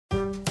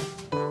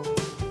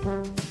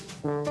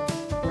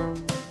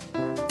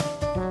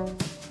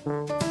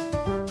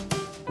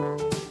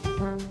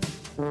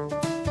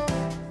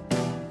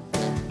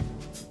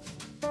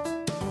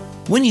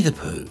Winnie the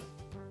Pooh,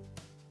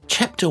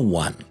 Chapter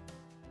 1,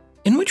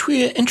 in which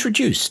we are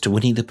introduced to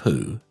Winnie the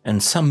Pooh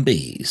and some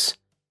bees,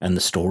 and the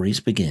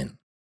stories begin.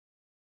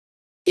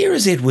 Here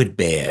is Edward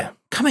Bear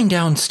coming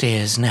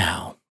downstairs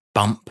now,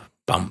 bump,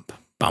 bump,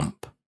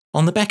 bump,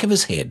 on the back of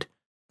his head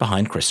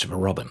behind Christopher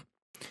Robin.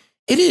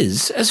 It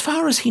is, as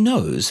far as he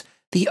knows,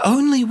 the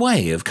only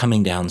way of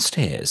coming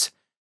downstairs,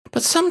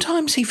 but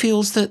sometimes he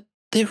feels that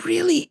there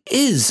really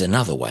is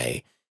another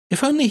way,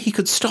 if only he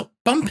could stop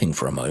bumping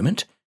for a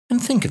moment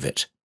and think of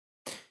it.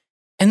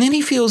 And then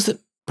he feels that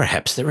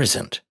perhaps there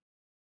isn't.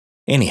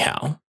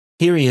 Anyhow,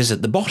 here he is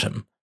at the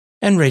bottom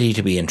and ready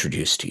to be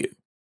introduced to you.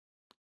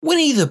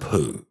 Winnie the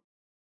Pooh.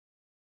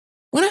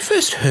 When I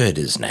first heard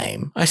his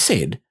name, I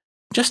said,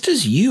 just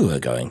as you are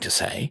going to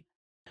say,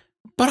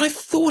 but I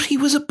thought he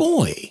was a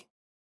boy.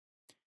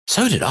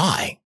 So did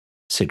I,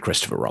 said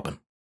Christopher Robin.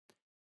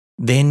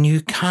 Then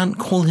you can't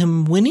call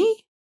him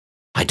Winnie?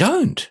 I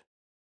don't.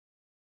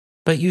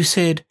 But you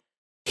said,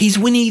 he's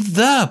Winnie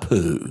the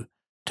Pooh.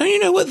 Don't you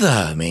know what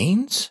the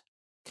means?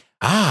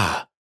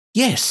 Ah,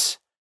 yes.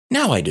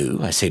 Now I do,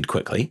 I said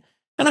quickly,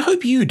 and I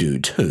hope you do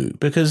too,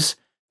 because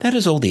that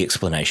is all the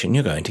explanation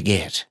you're going to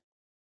get.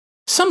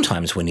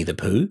 Sometimes Winnie the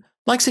Pooh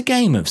likes a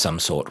game of some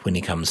sort when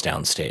he comes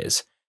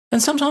downstairs,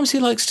 and sometimes he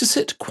likes to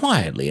sit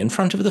quietly in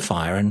front of the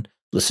fire and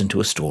listen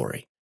to a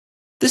story.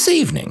 This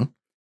evening,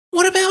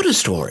 what about a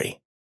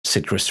story?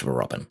 Said Christopher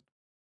Robin.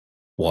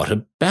 What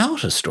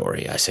about a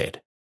story? I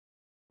said.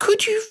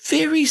 Could you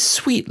very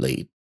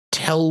sweetly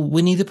tell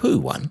Winnie the Pooh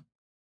one?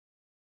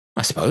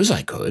 I suppose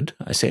I could,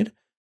 I said.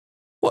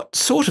 What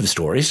sort of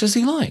stories does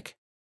he like?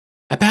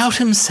 About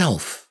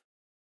himself,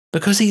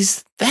 because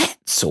he's that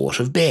sort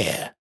of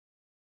bear.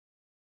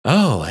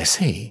 Oh, I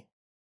see.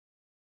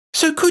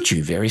 So could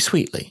you very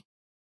sweetly?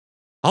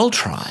 I'll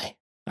try,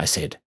 I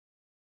said.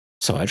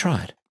 So I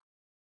tried.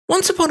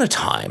 Once upon a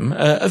time,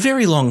 a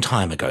very long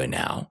time ago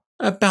now,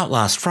 about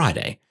last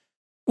Friday,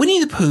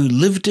 Winnie the Pooh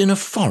lived in a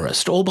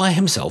forest all by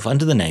himself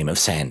under the name of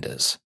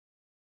Sanders.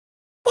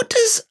 What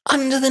does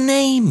under the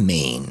name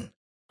mean?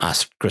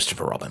 Asked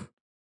Christopher Robin.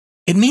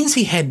 It means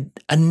he had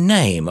a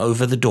name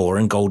over the door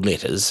in gold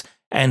letters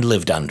and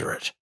lived under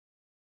it.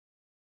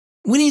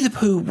 Winnie the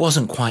Pooh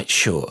wasn't quite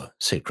sure,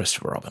 said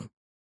Christopher Robin.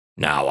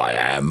 Now I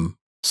am,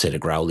 said a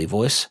growly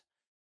voice.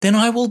 Then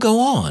I will go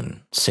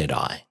on, said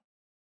I.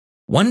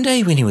 One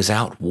day when he was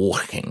out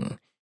walking,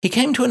 he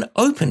came to an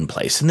open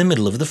place in the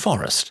middle of the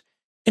forest,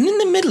 and in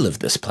the middle of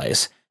this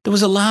place there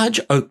was a large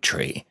oak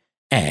tree,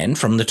 and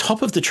from the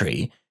top of the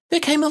tree there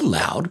came a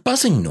loud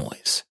buzzing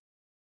noise.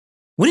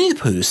 Winnie the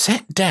Pooh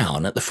sat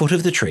down at the foot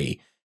of the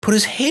tree, put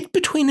his head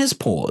between his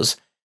paws,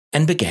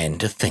 and began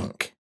to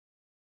think.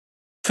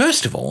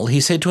 First of all, he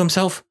said to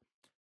himself,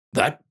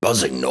 that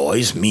buzzing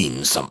noise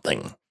means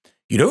something.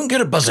 You don't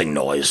get a buzzing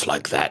noise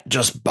like that,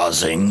 just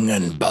buzzing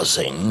and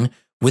buzzing,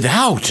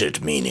 without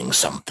it meaning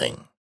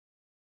something.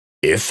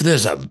 If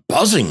there's a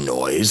buzzing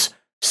noise,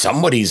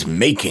 somebody's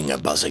making a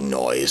buzzing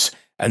noise,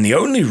 and the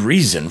only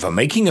reason for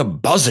making a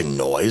buzzing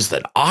noise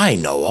that I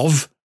know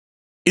of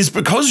is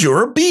because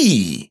you're a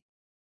bee.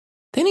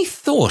 Then he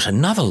thought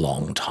another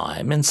long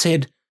time and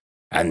said,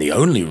 and the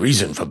only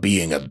reason for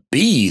being a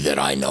bee that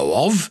I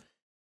know of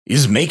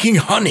is making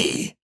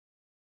honey.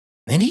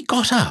 Then he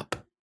got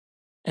up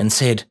and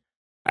said,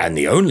 and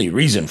the only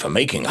reason for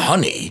making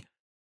honey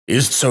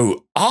is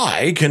so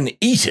I can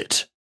eat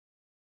it.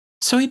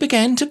 So he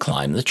began to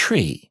climb the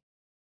tree.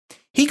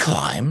 He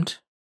climbed,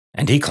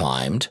 and he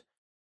climbed,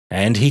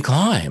 and he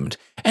climbed,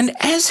 and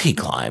as he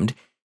climbed,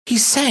 he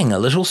sang a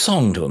little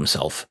song to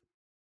himself.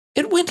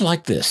 It went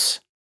like this.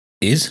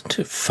 Isn't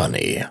it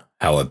funny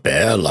how a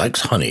bear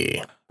likes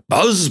honey?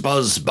 Buzz,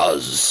 buzz,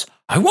 buzz.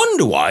 I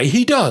wonder why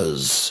he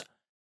does.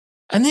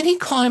 And then he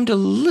climbed a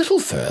little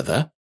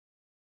further,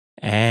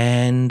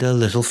 and a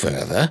little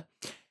further,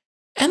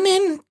 and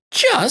then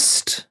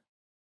just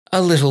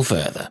a little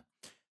further.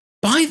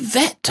 By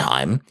that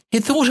time,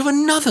 he'd thought of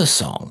another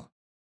song.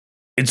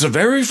 It's a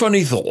very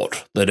funny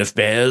thought that if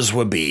bears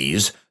were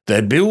bees,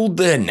 they'd build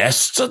their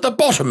nests at the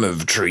bottom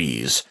of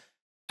trees.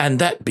 And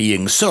that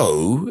being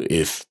so,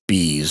 if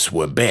bees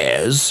were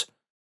bears,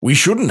 we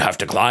shouldn't have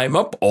to climb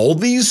up all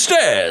these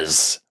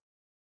stairs.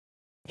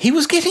 He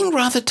was getting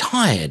rather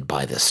tired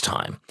by this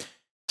time,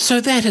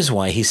 so that is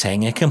why he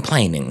sang a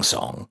complaining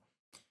song.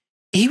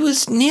 He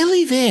was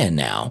nearly there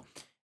now,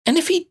 and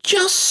if he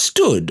just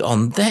stood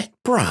on that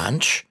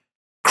branch,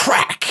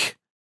 crack!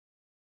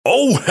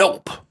 Oh,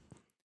 help!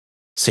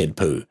 Said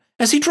Pooh,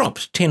 as he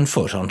dropped 10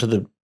 foot onto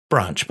the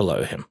branch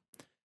below him.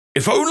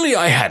 If only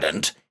I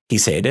hadn't, he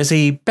said as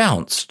he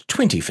bounced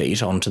 20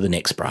 feet onto the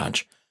next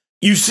branch.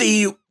 You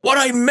see, what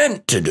I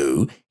meant to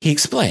do, he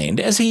explained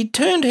as he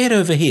turned head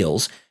over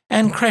heels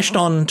and crashed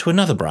on to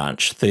another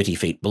branch 30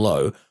 feet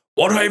below.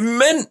 What I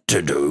meant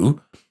to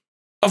do?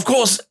 Of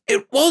course,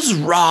 it was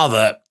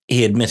rather,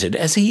 he admitted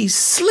as he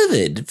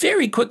slithered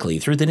very quickly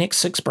through the next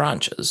 6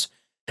 branches.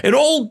 It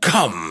all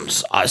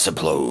comes, I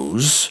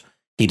suppose,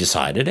 he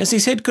decided as he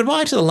said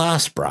goodbye to the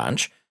last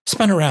branch,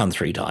 spun around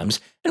 3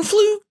 times, and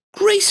flew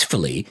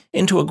gracefully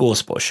into a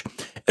gorse bush.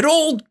 "It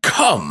all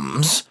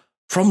comes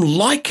from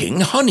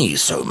liking honey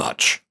so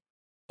much.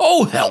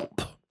 Oh,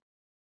 help!"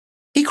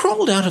 He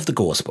crawled out of the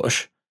gorse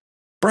bush,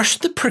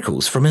 brushed the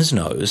prickles from his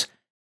nose,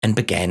 and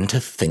began to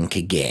think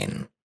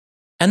again.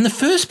 And the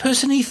first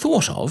person he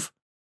thought of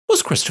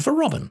was Christopher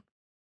Robin.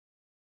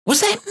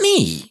 "Was that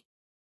me?"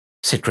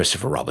 said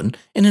Christopher Robin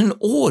in an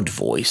awed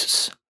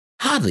voice,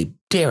 hardly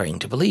daring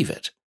to believe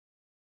it.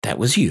 "That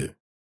was you."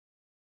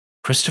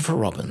 Christopher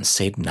Robin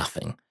said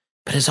nothing,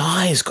 but his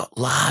eyes got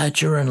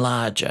larger and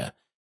larger,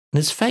 and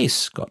his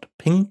face got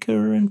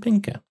pinker and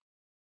pinker.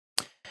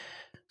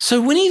 So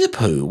Winnie the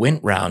Pooh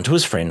went round to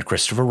his friend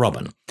Christopher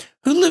Robin,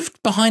 who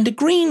lived behind a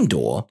green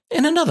door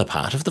in another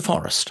part of the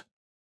forest.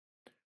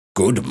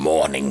 "Good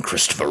morning,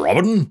 Christopher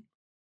Robin,"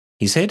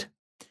 he said.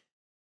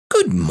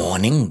 "Good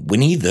morning,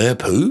 Winnie the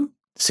Pooh,"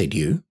 said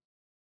you.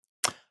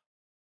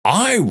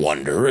 "I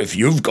wonder if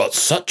you've got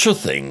such a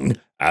thing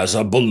as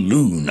a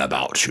balloon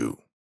about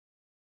you."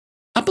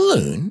 "A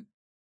balloon?"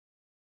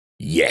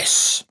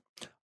 "Yes.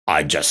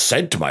 I just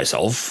said to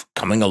myself,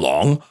 coming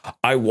along,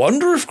 I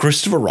wonder if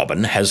Christopher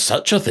Robin has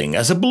such a thing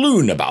as a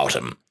balloon about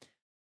him.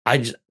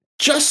 I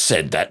just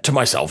said that to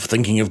myself,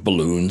 thinking of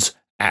balloons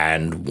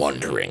and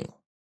wondering."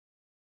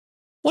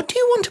 "What do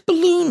you want a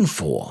balloon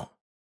for?"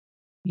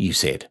 you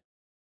said.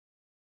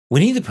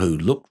 Winnie the Pooh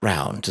looked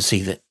round to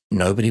see that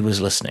nobody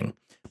was listening,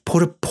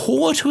 put a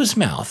paw to his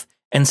mouth,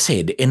 and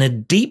said in a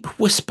deep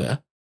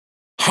whisper,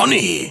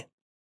 "Honey!"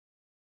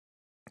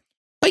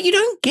 "But you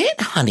don't get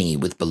honey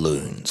with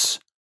balloons."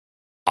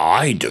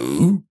 "I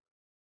do,"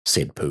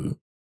 said Pooh.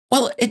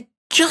 "Well, it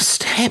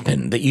just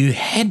happened that you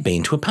had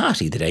been to a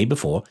party the day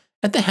before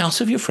at the house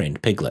of your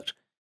friend Piglet,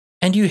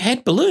 and you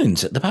had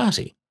balloons at the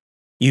party.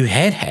 You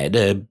had had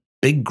a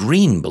big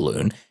green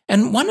balloon,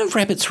 and one of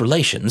Rabbit's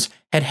relations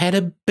had had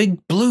a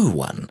big blue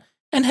one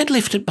and had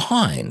left it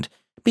behind,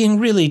 being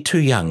really too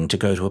young to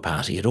go to a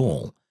party at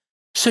all.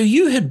 So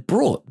you had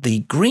brought the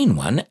green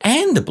one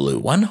and the blue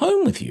one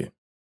home with you."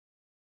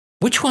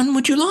 "Which one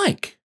would you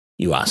like?"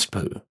 you asked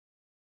Pooh.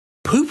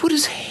 Pooh put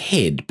his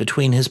head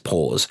between his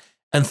paws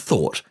and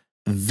thought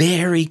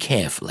very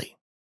carefully.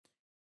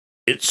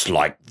 "It's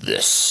like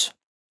this,"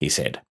 he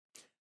said.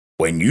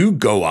 "When you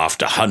go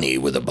after honey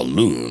with a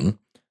balloon,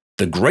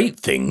 the great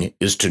thing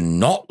is to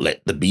not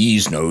let the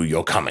bees know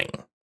you're coming.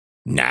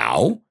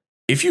 Now,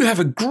 if you have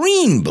a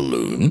green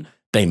balloon,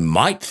 they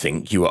might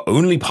think you are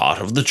only part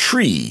of the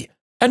tree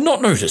and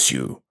not notice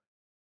you.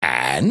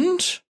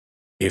 And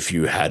if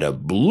you had a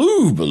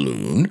blue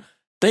balloon,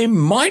 they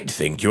might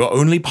think you are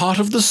only part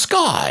of the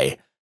sky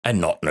and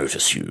not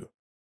notice you.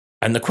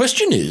 And the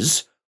question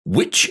is,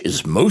 which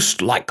is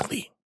most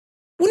likely?"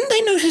 "Wouldn't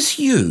they notice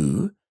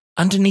you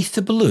underneath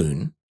the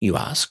balloon?" you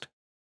asked.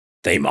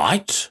 "They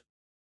might,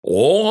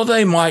 or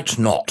they might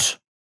not,"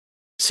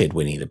 said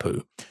Winnie the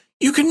Pooh.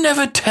 "You can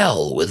never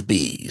tell with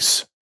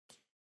bees."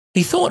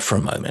 He thought for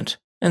a moment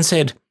and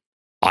said,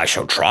 "I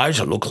shall try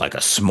to look like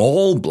a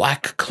small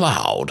black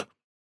cloud.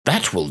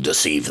 That will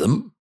deceive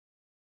them."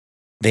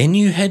 "Then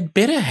you had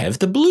better have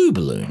the blue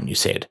balloon," you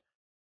said.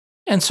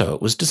 And so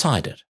it was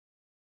decided.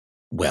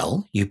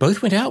 Well, you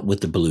both went out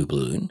with the blue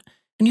balloon,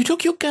 and you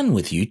took your gun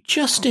with you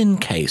just in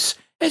case,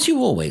 as you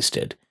always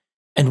did.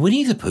 And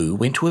Winnie the Pooh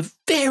went to a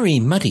very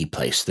muddy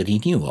place that he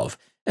knew of,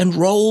 and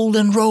rolled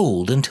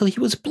until he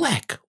was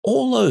black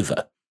all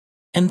over.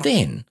 And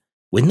then,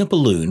 when the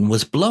balloon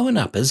was blown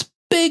up as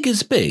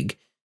big,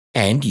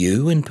 and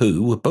you and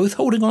Pooh were both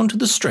holding on to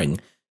the string,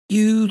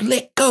 you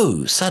let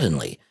go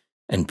suddenly,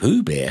 and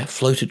Pooh Bear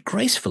floated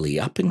gracefully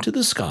up into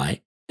the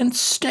sky and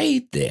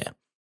stayed there,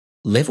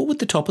 level with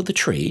the top of the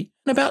tree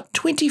and about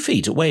 20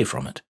 feet away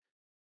from it.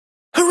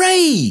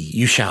 "Hooray!"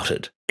 you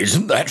shouted.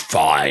 "Isn't that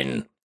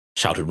fine?"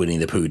 shouted Winnie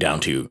the Pooh down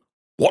to you.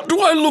 "What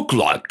do I look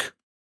like?"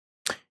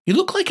 "You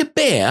look like a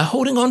bear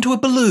holding on to a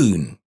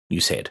balloon," you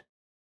said.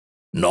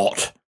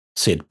 "Not,"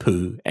 said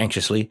Pooh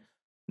anxiously,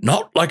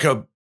 "not like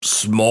a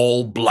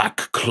small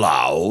black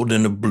cloud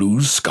in a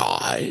blue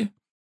sky?"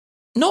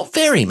 "Not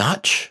very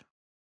much."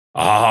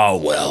 "Ah,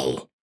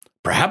 well,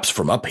 perhaps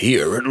from up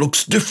here it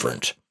looks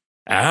different.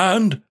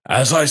 And,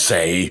 as I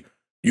say,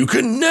 you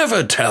can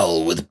never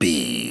tell with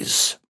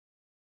bees."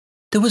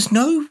 There was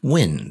no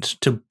wind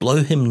to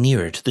blow him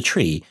nearer to the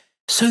tree,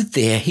 so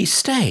there he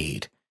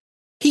stayed.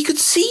 He could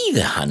see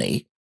the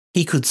honey,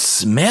 he could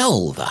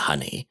smell the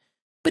honey,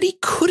 but he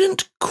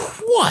couldn't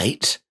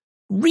quite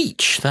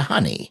reach the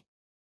honey.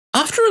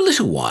 After a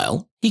little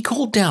while, he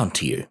called down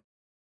to you.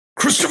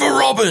 "Christopher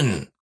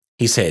Robin,"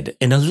 he said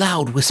in a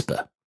loud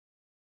whisper.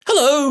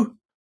 "Hello."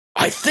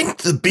 "I think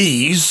the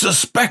bees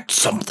suspect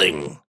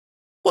something."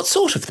 "What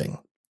sort of thing?"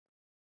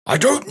 "I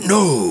don't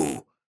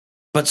know,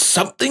 but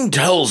something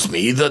tells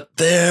me that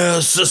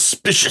they're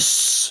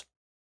suspicious."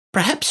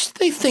 "Perhaps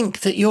they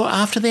think that you're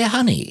after their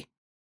honey."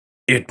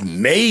 "It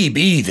may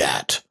be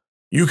that.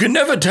 You can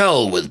never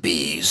tell with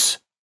bees."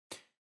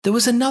 There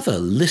was another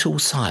little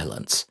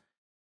silence,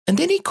 and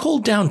then he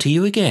called down to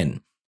you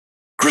again.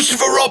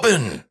 "Christopher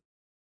Robin."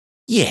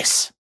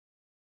 "Yes."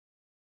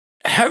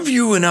 "Have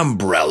you an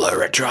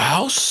umbrella at your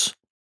house?"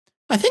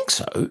 I think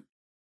so.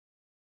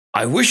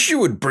 I wish you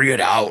would bring it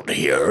out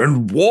here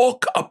and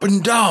walk up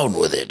and down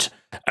with it,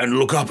 and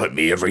look up at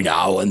me every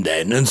now and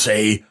then and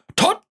say,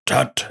 "Tut,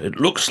 tut,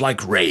 it looks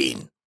like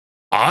rain."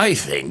 I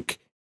think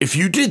if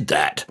you did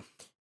that,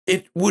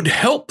 it would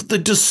help the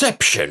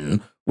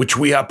deception which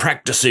we are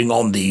practicing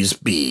on these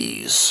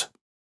bees.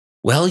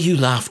 Well, you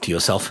laughed to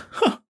yourself.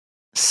 Huh,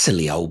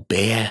 silly old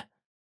bear.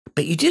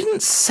 But you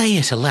didn't say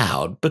it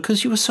aloud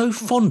because you were so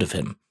fond of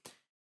him,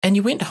 and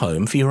you went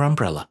home for your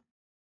umbrella.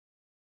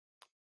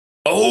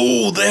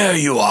 "Oh, there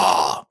you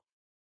are,"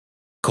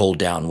 called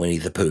down Winnie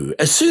the Pooh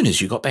as soon as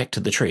you got back to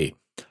the tree.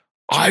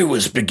 "I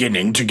was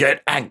beginning to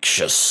get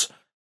anxious.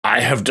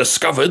 I have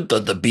discovered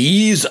that the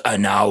bees are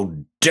now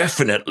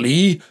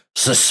definitely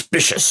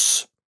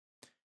suspicious."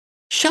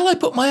 "Shall I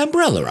put my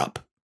umbrella up?"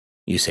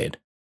 you said.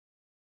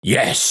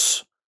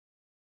 "Yes.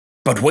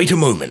 But wait a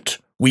moment.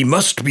 We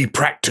must be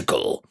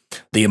practical.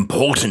 The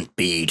important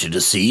bee to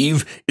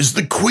deceive is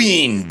the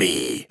queen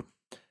bee.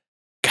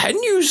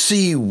 Can you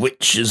see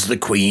which is the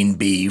queen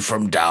bee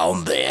from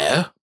down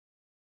there?"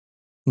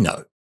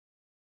 "No."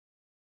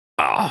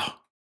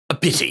 "Ah, a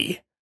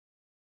pity.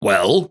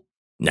 Well,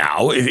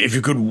 now, if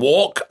you could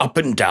walk up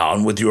and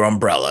down with your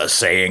umbrella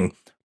saying,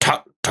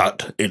 'Tut,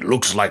 tut, it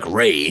looks like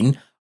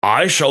rain,'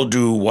 I shall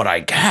do what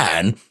I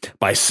can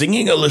by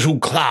singing a little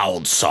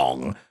cloud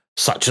song,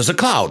 such as a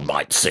cloud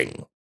might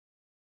sing.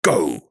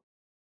 Go."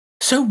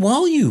 So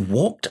while you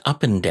walked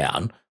up and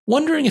down,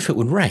 wondering if it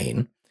would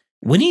rain,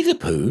 Winnie the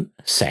Pooh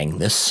sang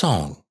this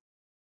song.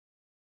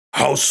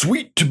 "How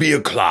sweet to be a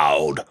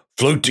cloud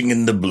floating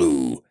in the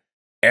blue.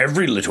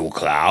 Every little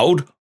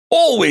cloud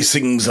always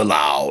sings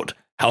aloud.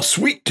 How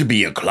sweet to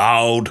be a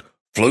cloud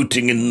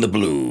floating in the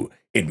blue.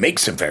 It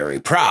makes him very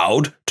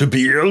proud to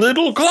be a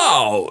little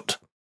cloud."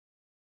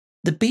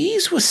 The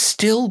bees were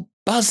still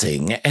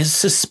buzzing as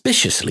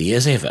suspiciously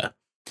as ever.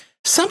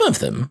 Some of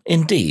them,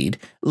 indeed,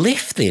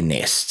 left their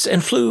nests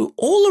and flew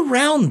all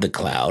around the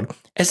cloud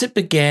as it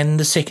began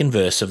the second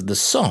verse of the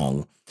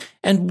song,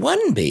 and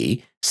one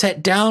bee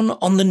sat down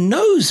on the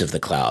nose of the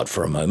cloud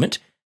for a moment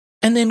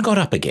and then got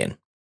up again.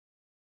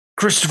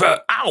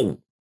 "Christopher, ow!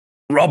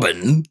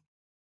 Robin,"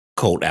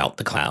 called out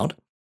the cloud.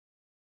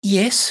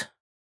 "Yes?"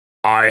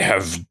 "I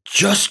have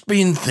just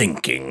been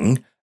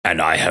thinking,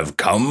 and I have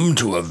come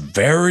to a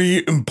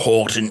very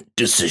important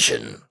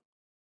decision.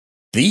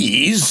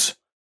 These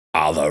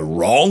are the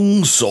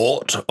wrong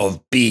sort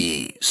of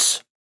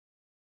bees."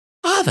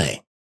 "Are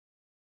they?"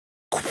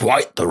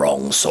 "Quite the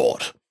wrong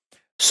sort.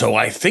 So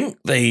I think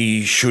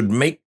they should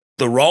make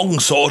the wrong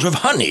sort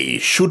of honey,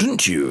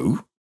 shouldn't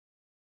you?"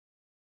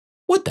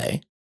 "Would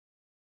they?"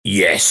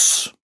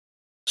 "Yes.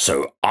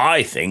 So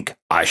I think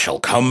I shall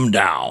come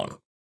down."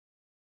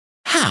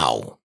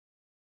 "How?"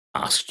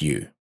 asked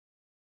you.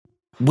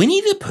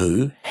 Winnie the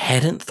Pooh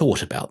hadn't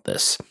thought about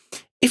this.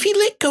 If he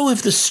let go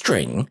of the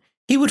string,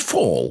 he would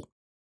fall,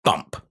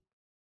 bump,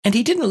 and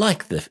he didn't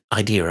like the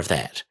idea of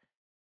that.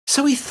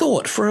 So he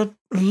thought for a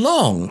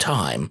long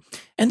time,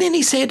 and then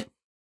he said,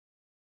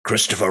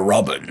 "Christopher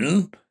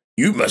Robin,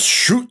 you must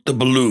shoot the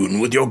balloon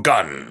with your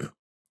gun.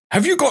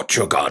 Have you got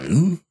your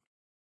gun?"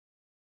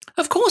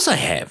 "Of course I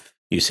have,"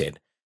 you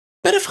said.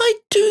 "But if I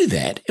do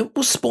that, it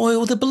will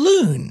spoil the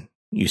balloon,"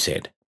 you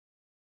said.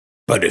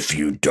 "But if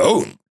you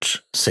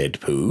don't," said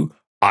Pooh,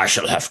 "I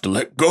shall have to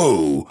let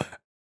go,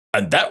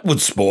 and that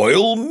would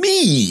spoil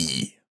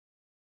me."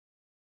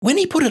 When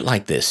he put it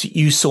like this,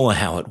 you saw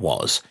how it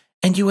was,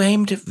 and you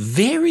aimed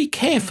very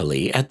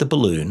carefully at the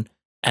balloon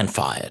and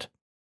fired.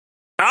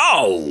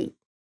 "Ow!"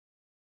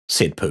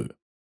 said Pooh.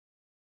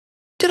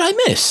 "Did I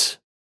miss?"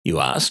 you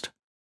asked.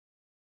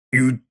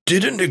 "You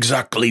didn't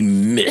exactly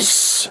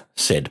miss,"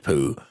 said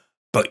Pooh,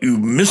 "but you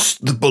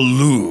missed the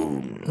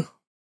balloon."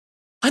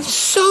 "I'm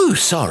so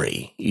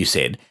sorry," you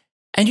said,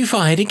 and you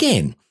fired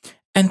again,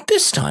 and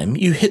this time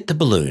you hit the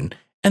balloon,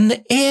 and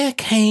the air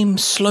came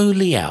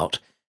slowly out,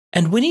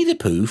 and Winnie the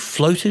Pooh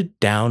floated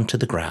down to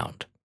the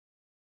ground.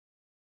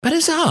 But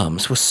his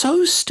arms were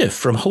so stiff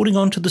from holding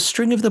on to the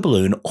string of the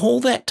balloon all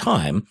that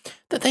time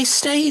that they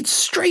stayed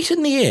straight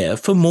in the air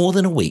for more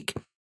than a week,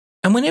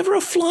 and whenever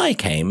a fly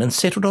came and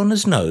settled on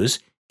his nose,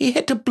 he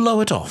had to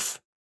blow it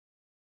off.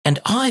 And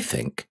I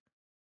think,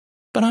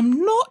 but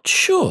I'm not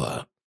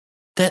sure,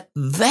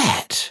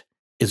 that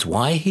is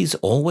why he's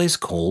always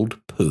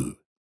called Pooh.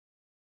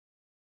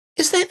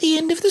 "Is that the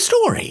end of the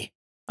story?"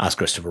 asked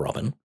Christopher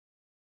Robin.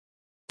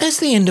 "That's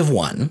the end of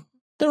one.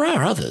 There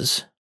are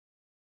others.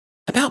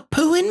 About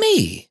Pooh and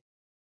me.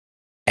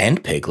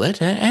 And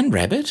Piglet and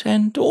Rabbit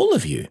and all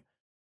of you.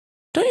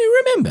 Don't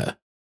you remember?"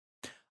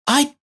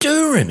 "I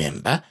do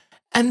remember,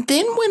 and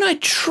then when I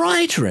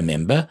try to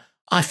remember,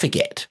 I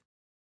forget.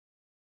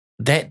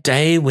 That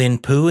day when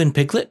Pooh and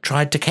Piglet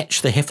tried to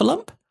catch the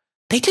heffalump,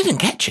 they didn't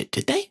catch it,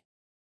 did they?"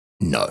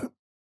 "No."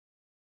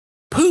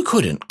 "Pooh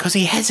couldn't because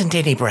he hasn't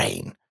any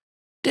brain.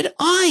 Did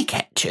I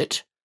catch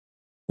it?"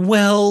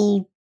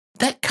 "Well,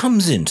 that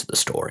comes into the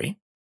story."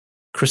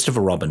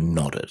 Christopher Robin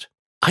nodded.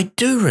 "I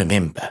do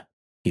remember,"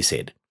 he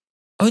said.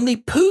 "Only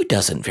Pooh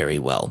doesn't very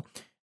well,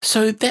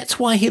 so that's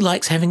why he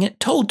likes having it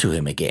told to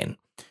him again.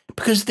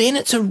 because then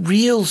it's a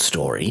real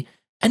story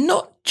and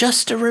not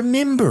just a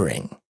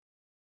remembering.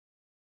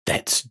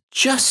 That's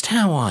just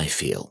how I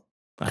feel,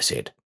 I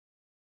said.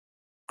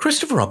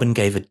 Christopher Robin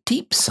gave a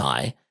deep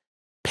sigh,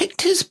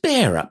 picked his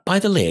bear up by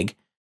the leg,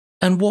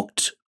 and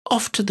walked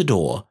off to the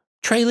door,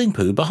 trailing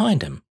Pooh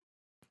behind him.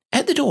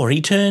 At the door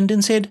he turned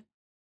and said,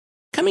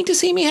 "Coming to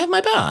see me have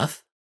my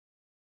bath?"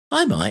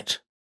 "I might,"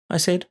 I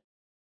said.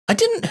 "I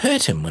didn't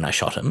hurt him when I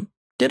shot him,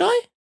 did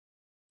I?"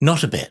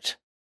 "Not a bit."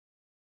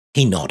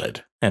 He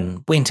nodded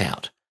and went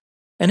out,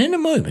 and in a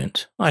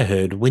moment I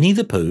heard Winnie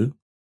the Pooh,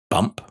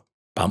 bump,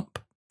 bump,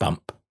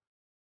 bump,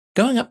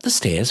 going up the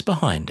stairs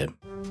behind him.